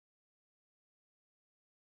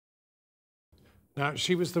Now,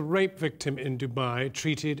 she was the rape victim in Dubai,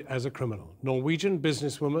 treated as a criminal. Norwegian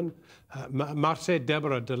businesswoman Marte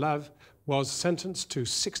Deborah Dalelv was sentenced to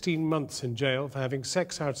 16 months in jail for having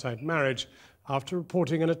sex outside marriage after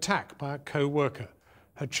reporting an attack by a co-worker.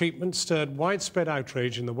 Her treatment stirred widespread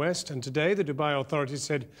outrage in the West, and today the Dubai authorities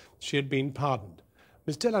said she had been pardoned.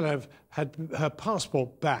 Ms. Dalelv had her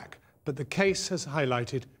passport back, but the case has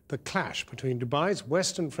highlighted the clash between Dubai's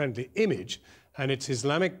Western-friendly image and its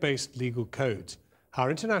Islamic-based legal codes. Our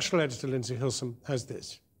international editor, Lindsay Hilsum, has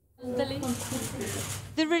this.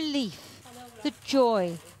 The relief, the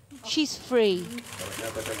joy. She's free.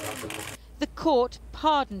 The court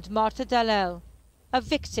pardoned Marte Dalelv, a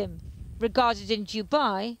victim regarded in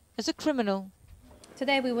Dubai as a criminal.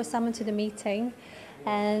 Today we were summoned to the meeting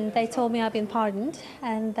and they told me I've been pardoned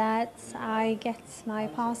and that I get my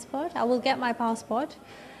passport. I will get my passport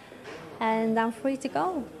and I'm free to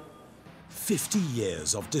go. 50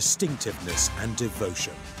 years of distinctiveness and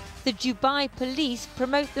devotion. The Dubai police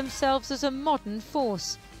promote themselves as a modern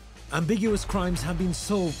force. Ambiguous crimes have been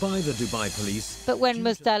solved by the Dubai police. But when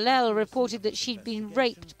Ms. Dalelv reported that she'd been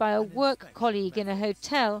raped by a work colleague in a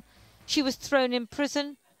hotel, she was thrown in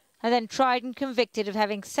prison and then tried and convicted of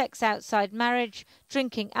having sex outside marriage,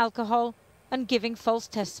 drinking alcohol and giving false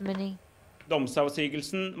testimony. We saw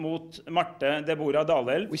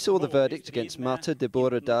the verdict against Marte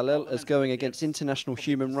Deborah Dalelv as going against international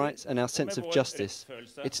human rights and our sense of justice.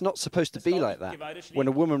 It's not supposed to be like that. When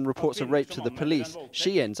a woman reports a rape to the police,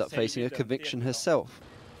 she ends up facing a conviction herself.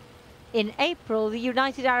 In April, the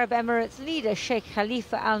United Arab Emirates leader Sheikh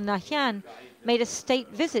Khalifa Al Nahyan made a state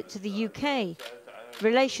visit to the UK.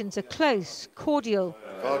 Relations are close, cordial,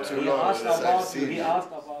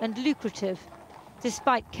 and lucrative,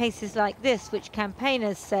 despite cases like this, which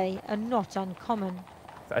campaigners say are not uncommon.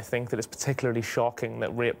 I think that it's particularly shocking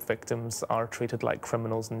that rape victims are treated like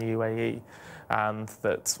criminals in the UAE, and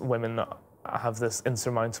that women have this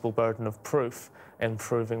insurmountable burden of proof in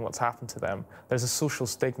proving what's happened to them. There's a social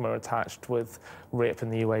stigma attached with rape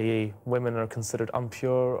in the UAE. Women are considered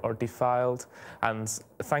impure or defiled, and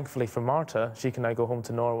thankfully for Marta, she can now go home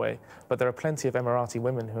to Norway. But there are plenty of Emirati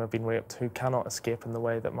women who have been raped who cannot escape in the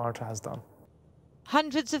way that Marta has done.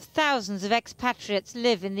 Hundreds of thousands of expatriates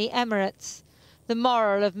live in the Emirates. The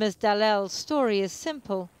moral of Ms. Dalelv's story is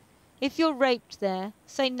simple. If you're raped there,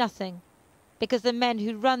 say nothing, because the men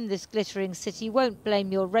who run this glittering city won't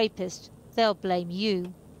blame your rapist, they'll blame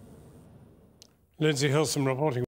you. Lindsay Hilsum reporting.